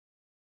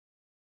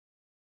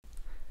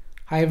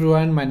Hi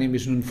everyone, my name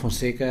is Nuno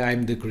Fonseca.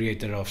 I'm the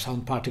creator of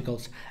Sound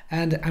Particles,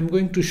 and I'm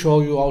going to show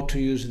you how to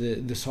use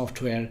the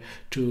software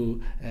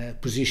to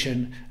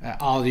position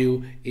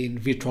audio in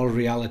virtual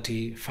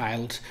reality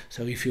files.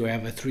 So if you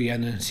have a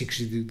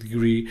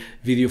 360-degree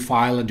video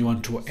file and you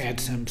want to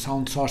add some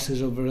sound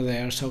sources over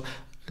there, so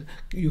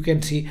you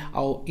can see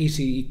how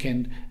easy it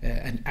can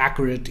and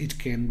accurate it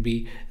can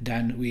be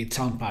done with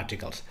sound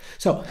particles.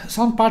 So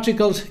sound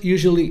particles,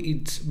 usually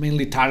it's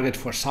mainly targeted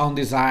for sound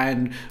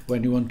design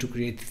when you want to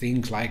create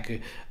things like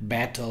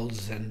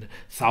battles and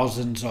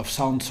thousands of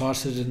sound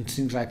sources and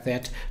things like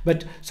that.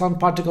 But sound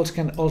particles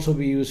can also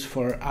be used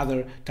for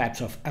other types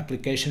of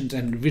applications,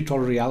 and virtual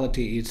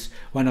reality is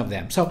one of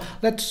them. So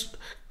let's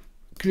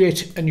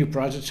create a new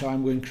project. So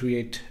I'm going to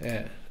create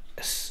an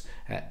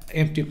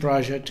empty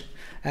project.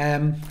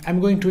 I'm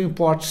going to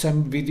import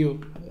some video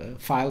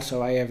files.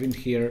 So I have in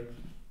here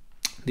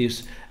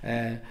this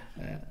a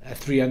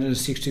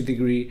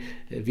 360-degree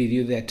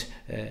video that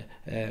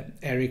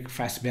Eric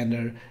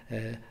Fassbender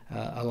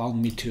allowed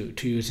me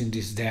to use in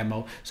this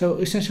demo. So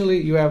essentially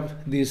you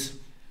have this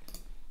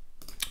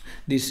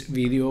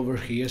video over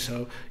here,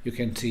 so you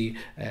can see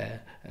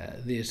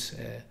this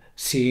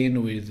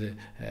scene with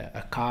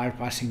a car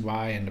passing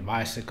by and a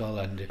bicycle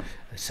and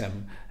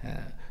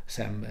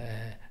some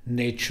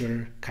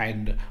nature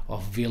kind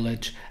of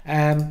village.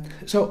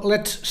 So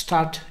let's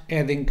start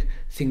adding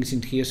things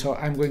in here. So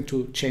I'm going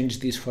to change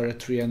this for a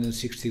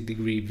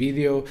 360-degree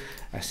video.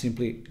 I'm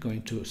simply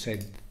going to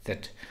say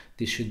that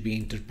this should be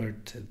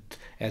interpreted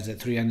as a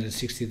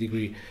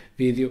 360-degree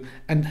video.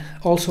 And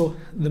also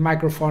the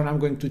microphone, I'm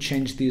going to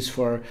change this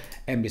for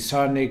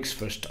Ambisonics,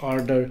 first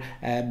order,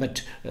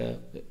 but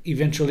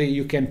eventually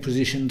you can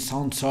position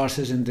sound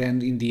sources and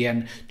then in the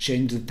end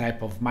change the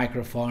type of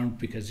microphone,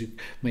 because you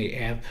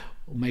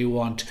may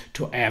want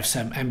to have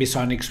some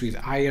Ambisonics with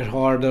higher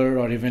order,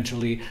 or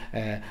eventually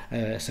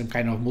some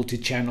kind of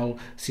multi-channel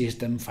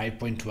system,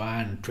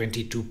 5.1,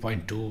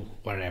 22.2,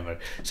 whatever.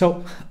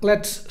 So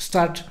let's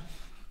start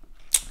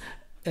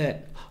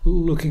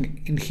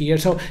looking in here.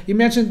 So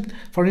imagine,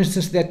 for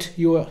instance, that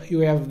you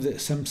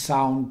have some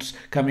sounds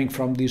coming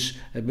from this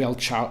bell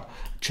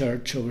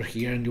church over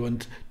here, and you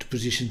want to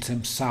position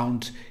some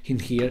sound in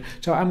here.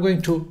 So I'm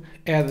going to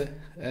add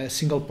a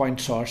single point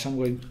source. I'm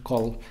going to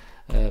call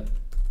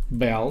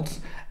bells.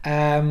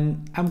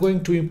 I'm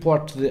going to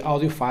import the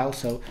audio file,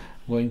 so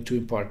I'm going to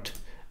import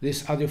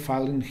this audio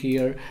file in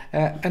here,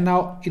 and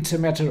now it's a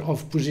matter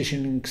of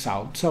positioning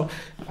sound. So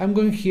I'm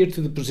going here to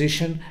the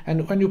position,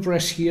 and when you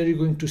press here you're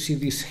going to see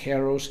these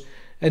arrows,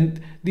 and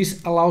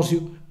this allows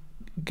you,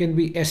 can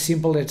be as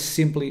simple as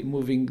simply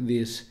moving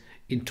this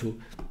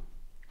into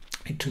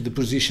the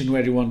position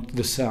where you want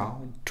the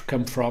sound to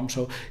come from.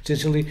 So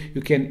essentially you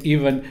can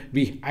even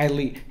be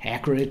highly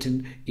accurate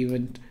and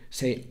even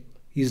say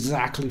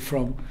exactly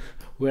from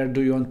where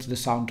do you want the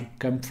sound to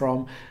come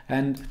from,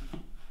 and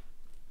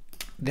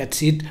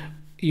that's it.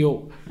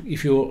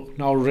 If you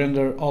now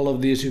render all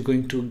of this, you're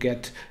going to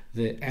get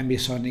the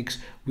Ambisonics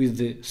with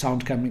the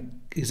sound coming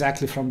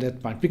exactly from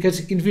that point. Because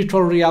in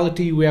virtual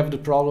reality we have the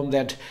problem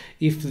that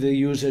if the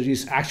user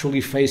is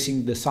actually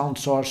facing the sound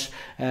source,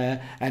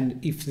 and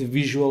if the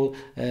visual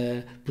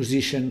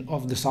position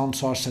of the sound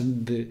source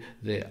and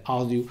the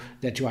audio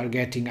that you are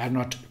getting are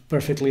not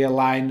perfectly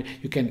aligned,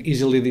 you can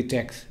easily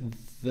detect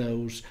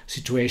those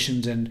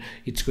situations and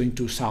it's going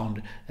to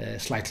sound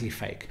slightly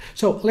fake.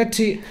 So let's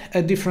see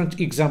a different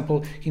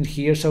example in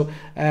here. So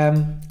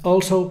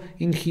also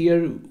in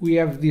here we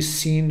have this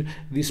scene,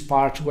 this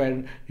part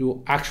where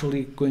you're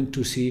actually going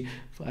to see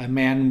a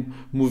man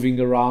moving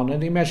around,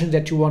 and imagine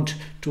that you want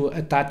to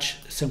attach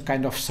some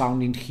kind of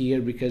sound in here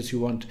because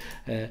you want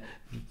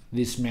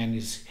this man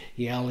is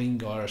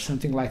yelling or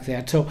something like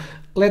that. So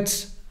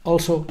let's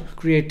also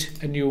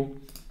create a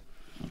new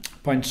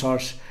point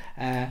source.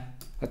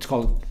 Let's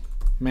call it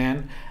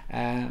man.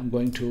 I'm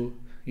going to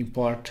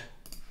import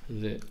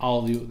the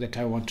audio that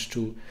I want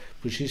to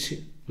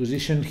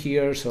position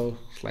here, so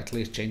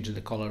slightly change the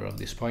color of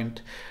this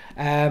point.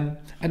 And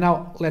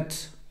now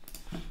let's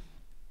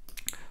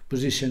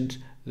position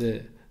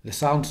the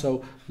sound.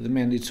 So the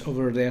man is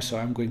over there, so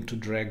I'm going to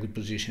drag the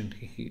position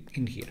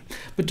in here.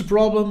 But the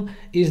problem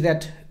is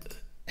that,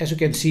 as you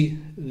can see,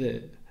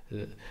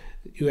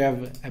 you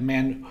have a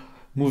man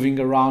moving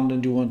around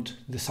and you want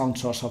the sound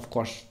source, of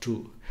course,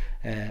 to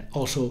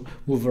also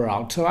move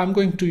around. So I'm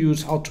going to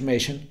use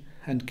automation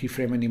and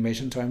keyframe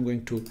animation. So I'm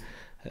going to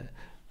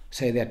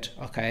say that,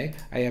 okay,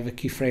 I have a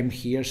keyframe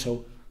here,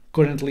 so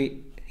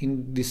currently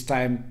in this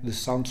time the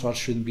sound source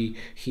should be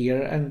here,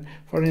 and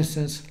for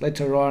instance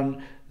later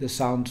on the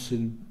sound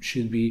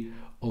should be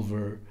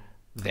over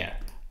there.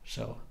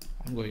 So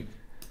I'm going,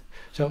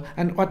 so,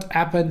 and what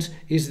happens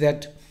is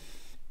that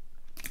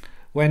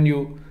when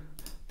you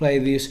play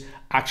this,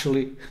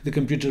 actually the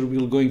computer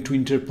will going to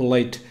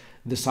interpolate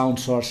the sound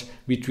source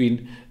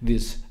between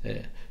these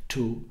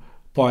two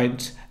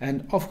points,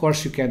 and of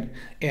course you can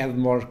add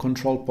more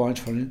control points.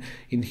 For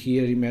in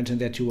here, imagine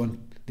that you want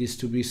this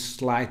to be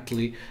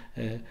slightly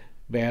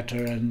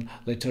better, and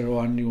later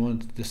on you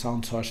want the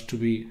sound source to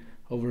be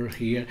over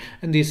here,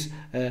 and this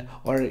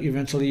or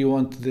eventually you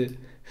want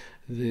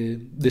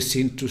the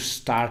scene to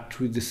start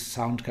with the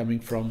sound coming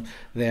from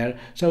there.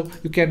 So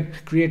you can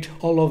create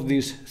all of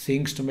these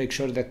things to make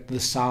sure that the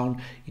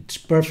sound it's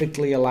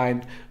perfectly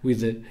aligned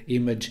with the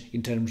image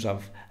in terms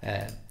of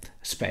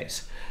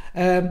space.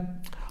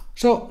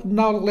 So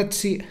now let's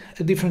see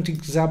a different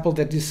example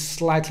that is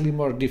slightly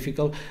more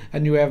difficult,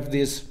 and you have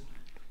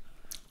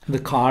the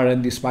car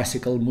and this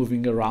bicycle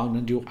moving around,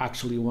 and you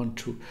actually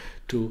want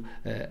to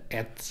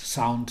add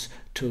sounds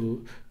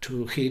to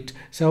it.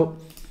 So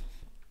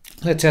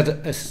let's add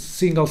a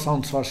single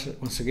sound source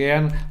once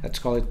again. Let's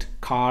call it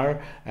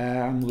car.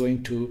 I'm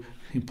going to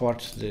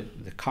import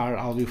the car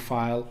audio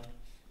file,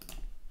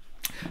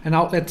 and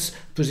now let's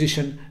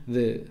position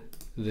the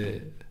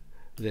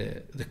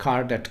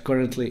car that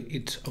currently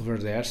it's over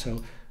there.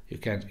 So you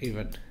can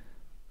even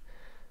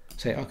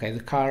say, okay,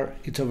 the car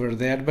it's over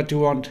there, but you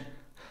want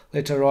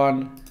later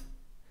on,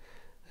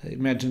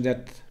 imagine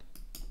that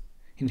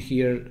in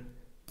here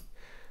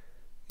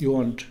you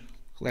want,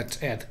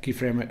 let's add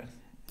keyframe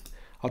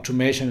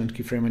automation and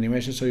keyframe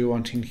animation. So you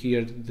want in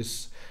here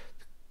this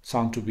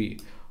sound to be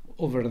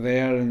over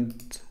there,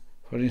 and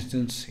for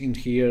instance in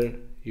here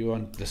you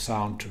want the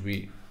sound to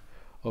be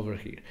over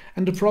here.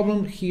 And the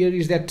problem here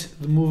is that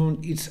the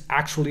movement is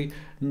actually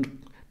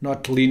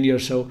not linear.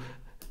 So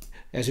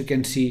as you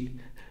can see,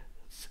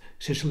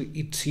 essentially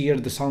it's here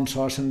the sound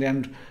source, and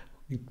then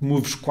it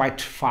moves quite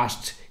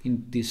fast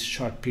in this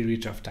short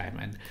period of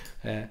time.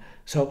 And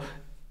so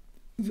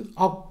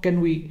how can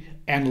we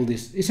handle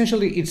this?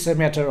 Essentially it's a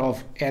matter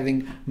of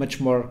adding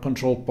much more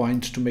control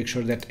points to make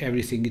sure that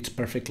everything is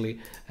perfectly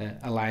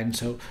aligned.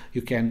 So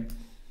you can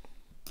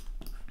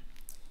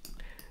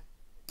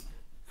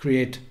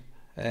create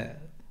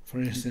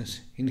for instance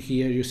in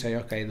here you say,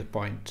 okay, the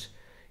point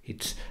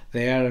it's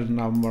there, and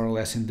now more or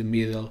less in the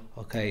middle,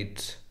 okay,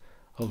 it's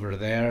over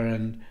there,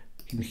 and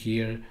in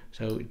here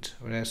so it's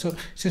over there. So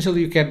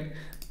essentially you can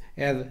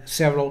add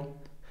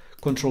several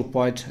control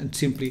points and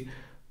simply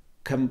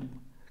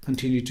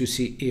continue to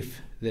see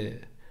if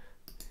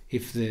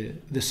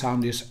the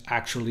sound is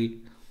actually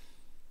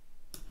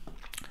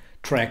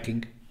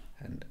tracking,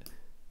 and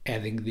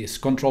adding these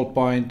control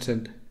points.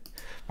 And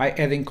by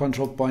adding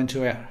control points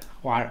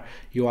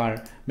you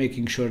are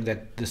making sure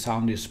that the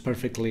sound is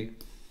perfectly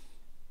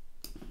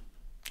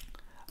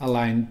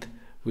aligned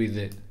with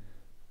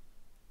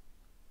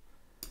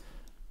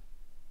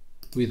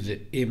the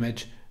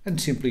image, and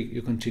simply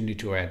you continue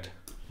to add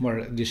more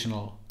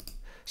additional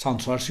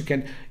sound source. You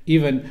can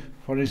even,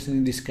 for instance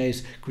in this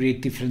case,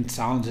 create different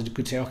sounds, and you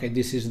could say, okay,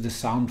 this is the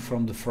sound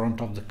from the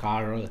front of the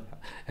car,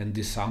 and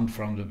this sound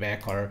from the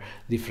back, or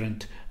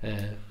different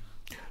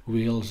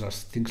wheels or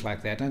things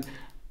like that. And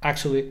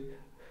actually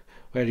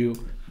where you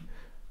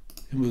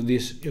move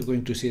this, you're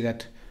going to see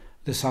that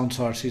the sound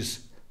source is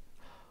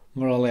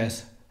more or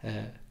less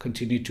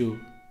continue to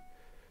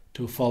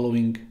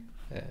following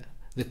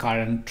the car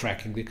and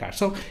tracking the car.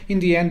 So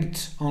in the end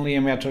it's only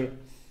a matter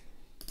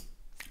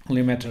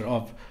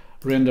of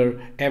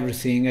render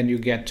everything, and you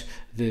get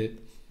the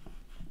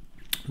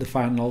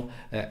final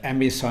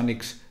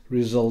Ambisonics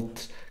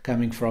result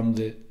coming from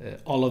the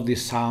all of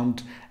this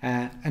sound,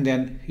 and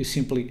then you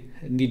simply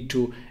need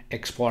to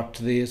export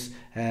this.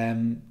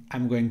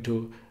 I'm going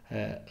to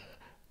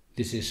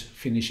this is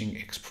finishing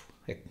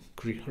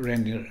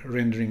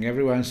rendering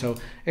everyone, so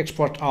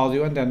export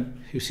audio, and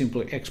then you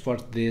simply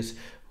export this.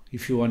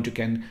 If you want, you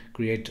can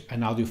create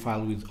an audio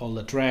file with all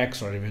the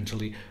tracks, or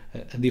eventually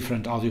a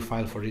different audio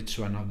file for each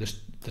one of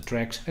the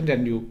tracks, and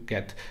then you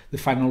get the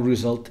final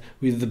result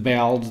with the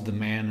bells, the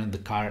man and the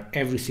car,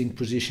 everything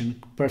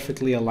positioned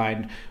perfectly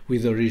aligned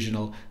with the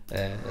original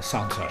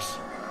sound source.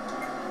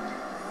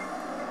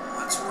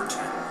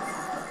 That's